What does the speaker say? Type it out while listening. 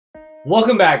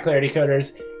Welcome back, Clarity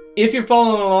Coders. If you're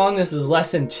following along, this is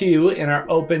lesson 2 in our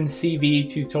OpenCV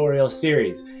Tutorial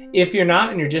Series. If you're not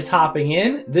and you're just hopping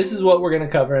in, this is what we're going to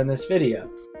cover in this video.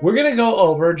 We're going to go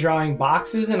over drawing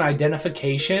boxes and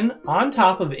identification on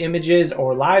top of images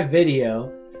or live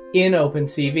video in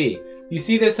OpenCV. You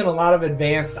see this in a lot of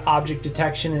advanced object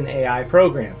detection and AI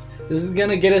programs. This is going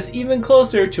to get us even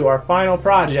closer to our final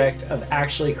project of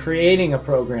actually creating a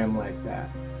program like that.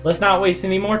 Let's not waste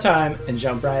any more time and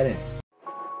jump right in.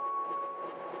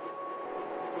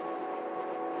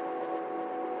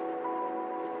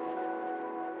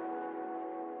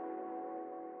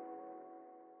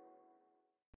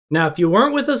 Now, if you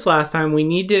weren't with us last time, we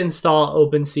need to install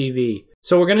OpenCV.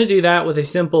 So we're going to do that with a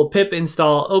simple pip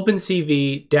install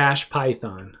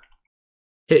opencv-python.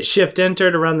 Hit Shift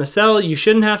Enter to run the cell. You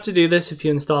shouldn't have to do this if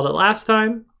you installed it last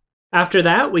time. After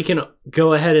that, we can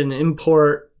go ahead and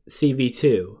import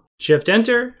CV2. Shift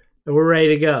Enter, and we're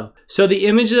ready to go. So the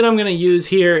image that I'm going to use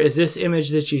here is this image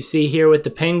that you see here with the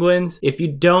penguins. If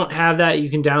you don't have that, you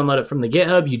can download it from the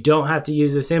GitHub. You don't have to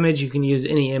use this image. You can use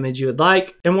any image you would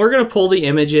like. And we're going to pull the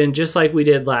image in just like we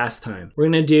did last time. We're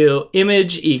going to do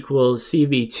image equals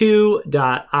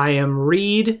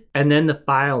cv2.imread and then the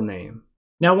file name.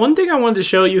 Now, one thing I wanted to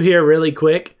show you here really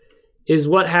quick is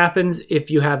what happens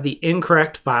if you have the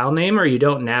incorrect file name or you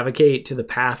don't navigate to the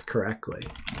path correctly.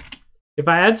 If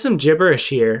I add some gibberish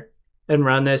here and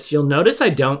run this, you'll notice I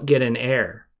don't get an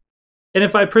error. And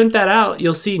if I print that out,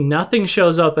 you'll see nothing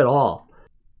shows up at all.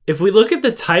 If we look at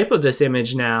the type of this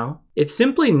image now, it's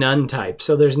simply none type,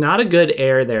 so there's not a good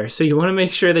error there. So you want to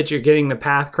make sure that you're getting the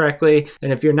path correctly,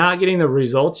 and if you're not getting the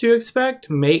results you expect,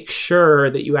 make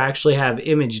sure that you actually have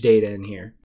image data in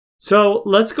here. So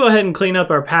let's go ahead and clean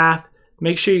up our path.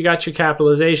 Make sure you got your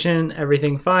capitalization,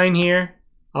 everything fine here.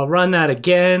 I'll run that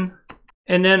again.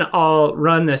 And then I'll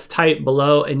run this type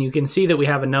below, and you can see that we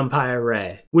have a NumPy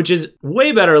array, which is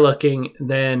way better looking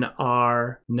than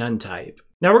our none type.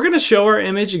 Now we're going to show our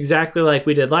image exactly like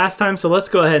we did last time, so let's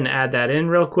go ahead and add that in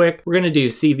real quick. We're going to do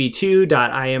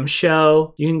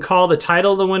cv2.imshow. You can call the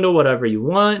title of the window whatever you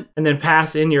want, and then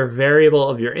pass in your variable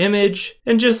of your image.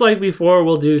 And just like before,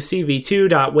 we'll do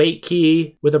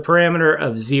cv2.waitKey with a parameter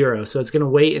of 0, so it's going to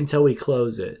wait until we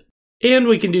close it. And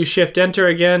we can do Shift Enter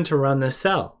again to run this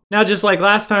cell. Now, just like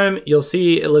last time, you'll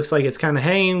see it looks like it's kind of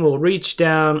hanging. We'll reach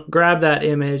down, grab that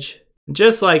image.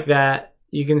 Just like that,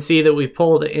 you can see that we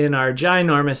pulled in our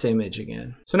ginormous image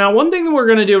again. So now one thing that we're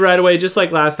going to do right away, just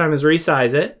like last time, is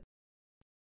resize it.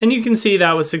 And you can see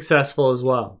that was successful as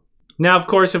well. Now, of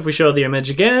course, if we show the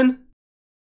image again,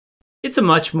 it's a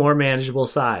much more manageable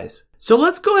size. So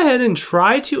let's go ahead and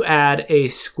try to add a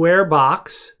square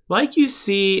box like you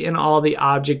see in all the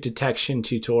object detection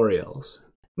tutorials.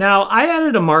 Now, I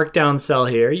added a markdown cell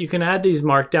here. You can add these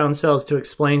markdown cells to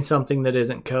explain something that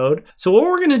isn't code. So what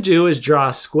we're going to do is draw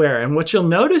a square. And what you'll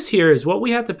notice here is what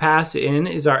we have to pass in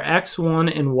is our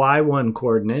x1 and y1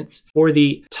 coordinates for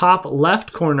the top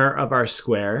left corner of our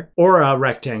square or a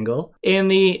rectangle,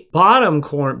 and the bottom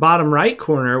right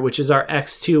corner, which is our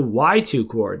x2, y2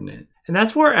 coordinate. And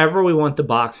that's wherever we want the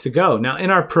box to go. Now,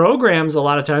 in our programs, a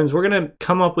lot of times we're going to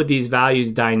come up with these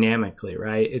values dynamically,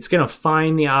 right? It's going to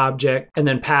find the object and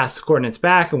then pass the coordinates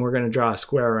back, and we're going to draw a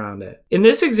square around it. In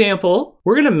this example,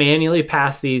 we're going to manually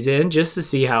pass these in just to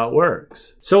see how it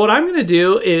works. So what I'm going to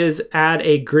do is add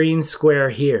a green square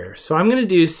here. So I'm going to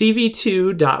do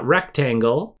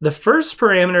cv2.rectangle. The first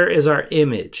parameter is our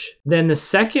image. Then the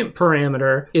second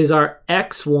parameter is our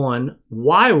x1,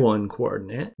 y1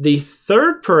 coordinate. The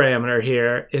third parameter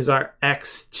here is our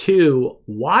x2,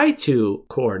 y2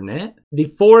 coordinate. The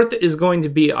fourth is going to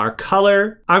be our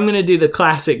color. I'm going to do the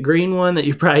classic green one that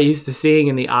you're probably used to seeing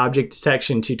in the object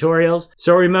detection tutorials.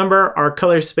 So remember, our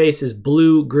color space is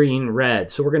blue, green, red.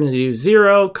 So we're going to do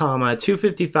 0,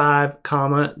 255,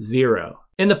 0.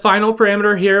 And the final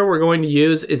parameter here we're going to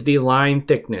use is the line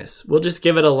thickness. We'll just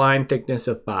give it a line thickness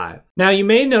of 5. Now you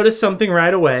may notice something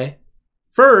right away.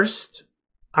 First,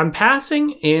 I'm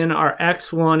passing in our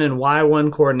x1 and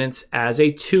y1 coordinates as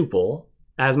a tuple,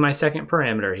 as my second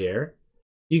parameter here.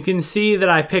 You can see that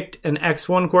I picked an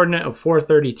x1 coordinate of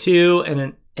 432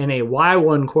 and a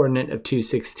y1 coordinate of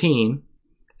 216.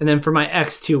 And then for my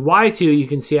x2, y2, you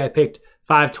can see I picked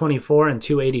 524 and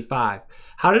 285.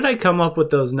 How did I come up with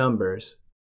those numbers?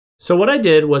 So what I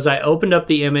did was I opened up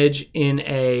the image in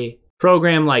a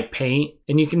program like Paint,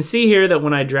 And you can see here that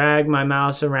when I drag my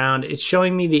mouse around, it's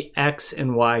showing me the X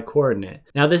and Y coordinate.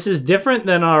 Now this is different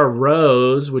than our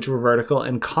rows, which were vertical,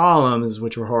 and columns,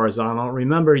 which were horizontal.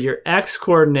 Remember, your X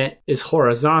coordinate is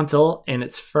horizontal and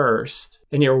it's first,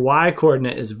 and your Y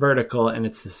coordinate is vertical and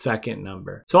it's the second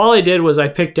number. So all I did was I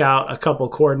picked out a couple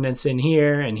coordinates in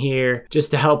here and here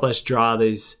just to help us draw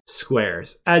these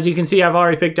squares. As you can see, I've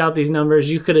already picked out these numbers.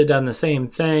 You could have done the same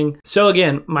thing. So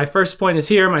again, my first point is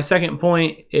here. My second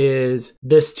point is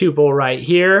this tuple right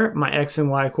here, my X and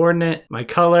Y coordinate, my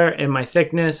color, and my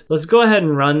thickness. Let's go ahead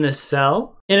and run this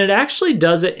cell. And it actually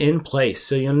does it in place.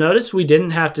 So you'll notice we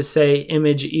didn't have to say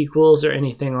image equals or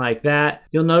anything like that.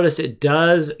 You'll notice it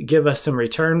does give us some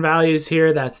return values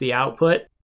here. That's the output.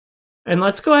 And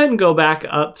let's go ahead and go back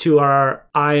up to our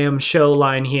IM show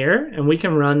line here, and we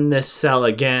can run this cell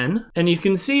again. And you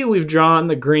can see we've drawn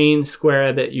the green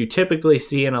square that you typically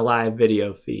see in a live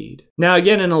video feed. Now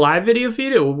again, in a live video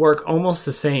feed, it will work almost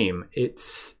the same,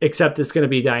 except it's going to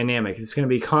be dynamic. It's going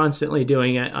to be constantly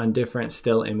doing it on different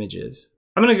still images.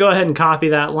 I'm going to go ahead and copy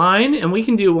that line, and we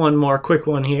can do one more quick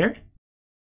one here.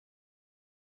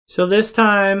 So this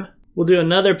time we'll do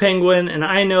another penguin, and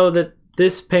I know that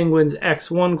this penguin's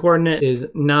X1 coordinate is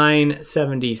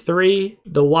 973.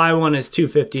 The Y1 is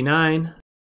 259.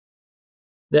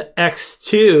 The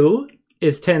X2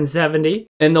 is 1070.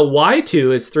 And the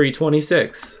Y2 is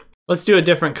 326. Let's do a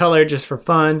different color just for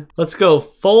fun. Let's go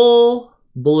full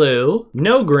blue,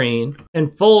 no green, and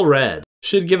full red.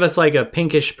 Should give us like a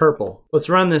pinkish purple. Let's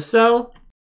run this cell.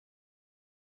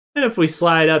 And if we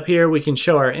slide up here, we can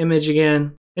show our image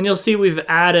again. And you'll see we've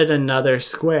added another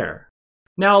square.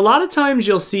 Now, a lot of times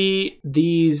you'll see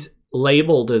these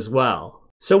labeled as well.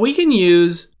 So we can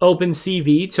use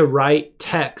OpenCV to write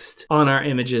text on our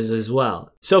images as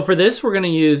well. So for this, we're going to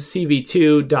use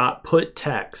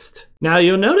cv2.putText. Now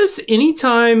you'll notice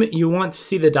anytime you want to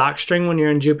see the doc string when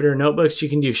you're in Jupyter Notebooks, you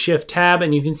can do Shift Tab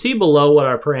and you can see below what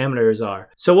our parameters are.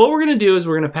 So what we're going to do is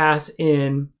we're going to pass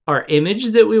in our image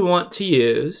that we want to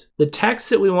use, the text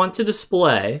that we want to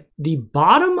display, the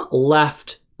bottom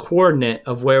left coordinate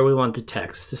of where we want the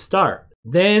text to start.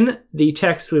 Then the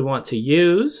text we want to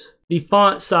use, the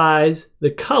font size,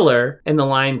 the color, and the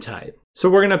line type. So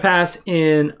we're going to pass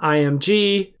in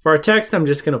IMG. For our text, I'm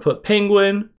just going to put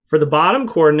penguin. For the bottom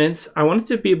coordinates, I want it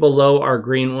to be below our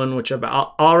green one, which I've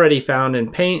already found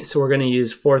in Paint. So we're going to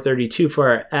use 432 for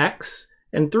our X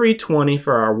and 320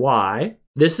 for our Y.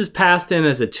 This is passed in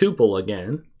as a tuple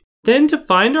again. Then to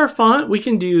find our font, we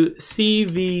can do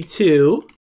CV2.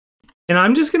 And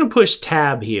I'm just going to push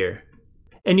Tab here.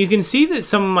 And you can see that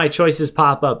some of my choices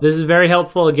pop up. This is very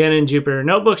helpful again in Jupyter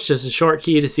Notebooks, just a short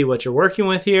key to see what you're working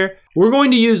with here. We're going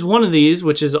to use one of these,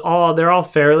 which is they're all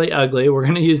fairly ugly. We're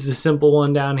going to use the simple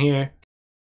one down here.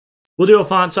 We'll do a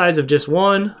font size of just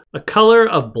 1, a color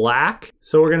of black.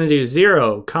 So we're going to do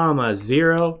 0, 0,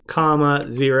 0,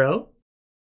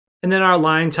 and then our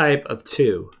line type of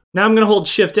 2. Now I'm going to hold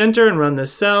Shift Enter and run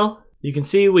this cell. You can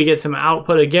see we get some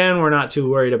output again. We're not too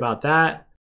worried about that.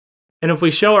 And if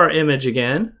we show our image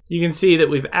again, you can see that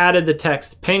we've added the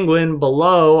text penguin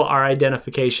below our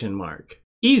identification mark.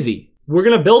 Easy. We're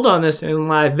going to build on this in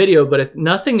live video, but if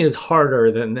nothing is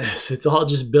harder than this, it's all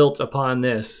just built upon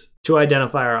this to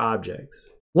identify our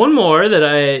objects. One more that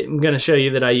I'm going to show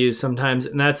you that I use sometimes,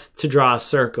 and that's to draw a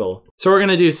circle. So we're going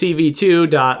to do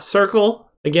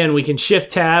cv2.circle. Again, we can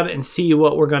Shift Tab and see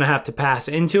what we're going to have to pass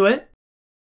into it.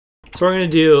 So we're going to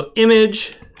do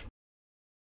image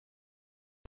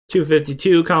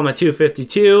 252,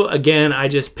 252. Again, I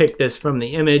just picked this from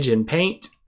the image in Paint.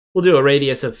 We'll do a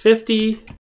radius of 50.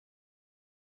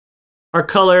 Our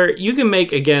color, you can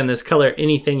make, again, this color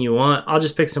anything you want. I'll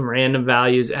just pick some random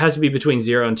values. It has to be between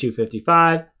 0 and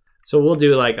 255. So we'll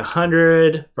do like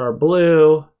 100 for our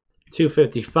blue,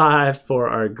 255 for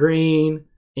our green,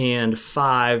 and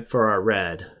 5 for our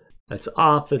red. That's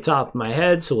off the top of my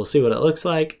head, so we'll see what it looks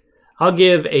like. I'll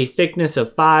give a thickness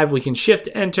of 5. We can Shift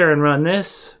Enter and run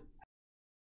this.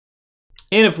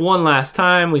 And if one last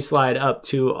time we slide up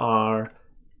to our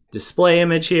display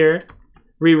image here,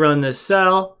 rerun this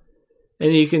cell,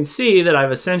 and you can see that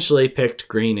I've essentially picked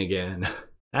green again.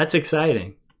 That's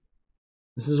exciting.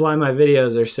 This is why my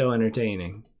videos are so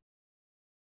entertaining.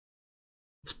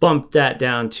 Let's bump that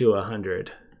down to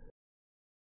 100.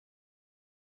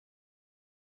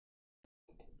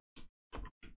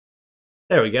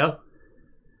 There we go.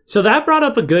 So that brought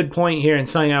up a good point here and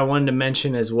something I wanted to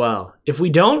mention as well. If we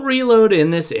don't reload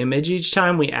in this image each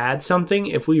time we add something,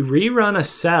 if we rerun a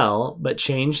cell but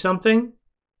change something,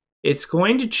 it's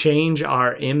going to change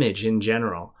our image in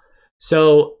general.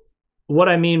 So what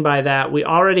I mean by that, we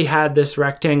already had this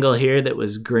rectangle here that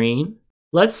was green.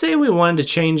 Let's say we wanted to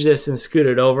change this and scoot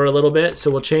it over a little bit, so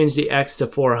we'll change the X to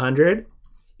 400.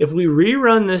 If we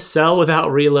rerun this cell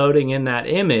without reloading in that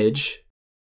image,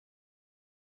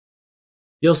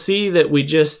 you'll see that we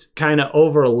just kind of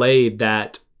overlaid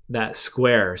that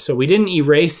square. So we didn't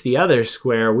erase the other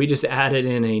square, we just added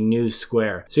in a new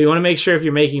square. So you want to make sure if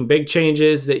you're making big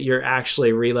changes that you're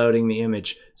actually reloading the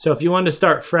image. So if you want to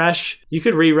start fresh, you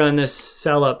could rerun this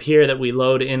cell up here that we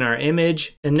load in our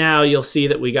image, and now you'll see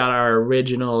that we got our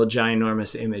original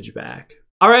ginormous image back.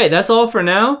 All right, that's all for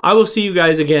now. I will see you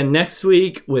guys again next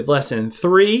week with lesson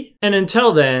 3, and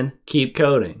until then, keep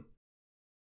coding.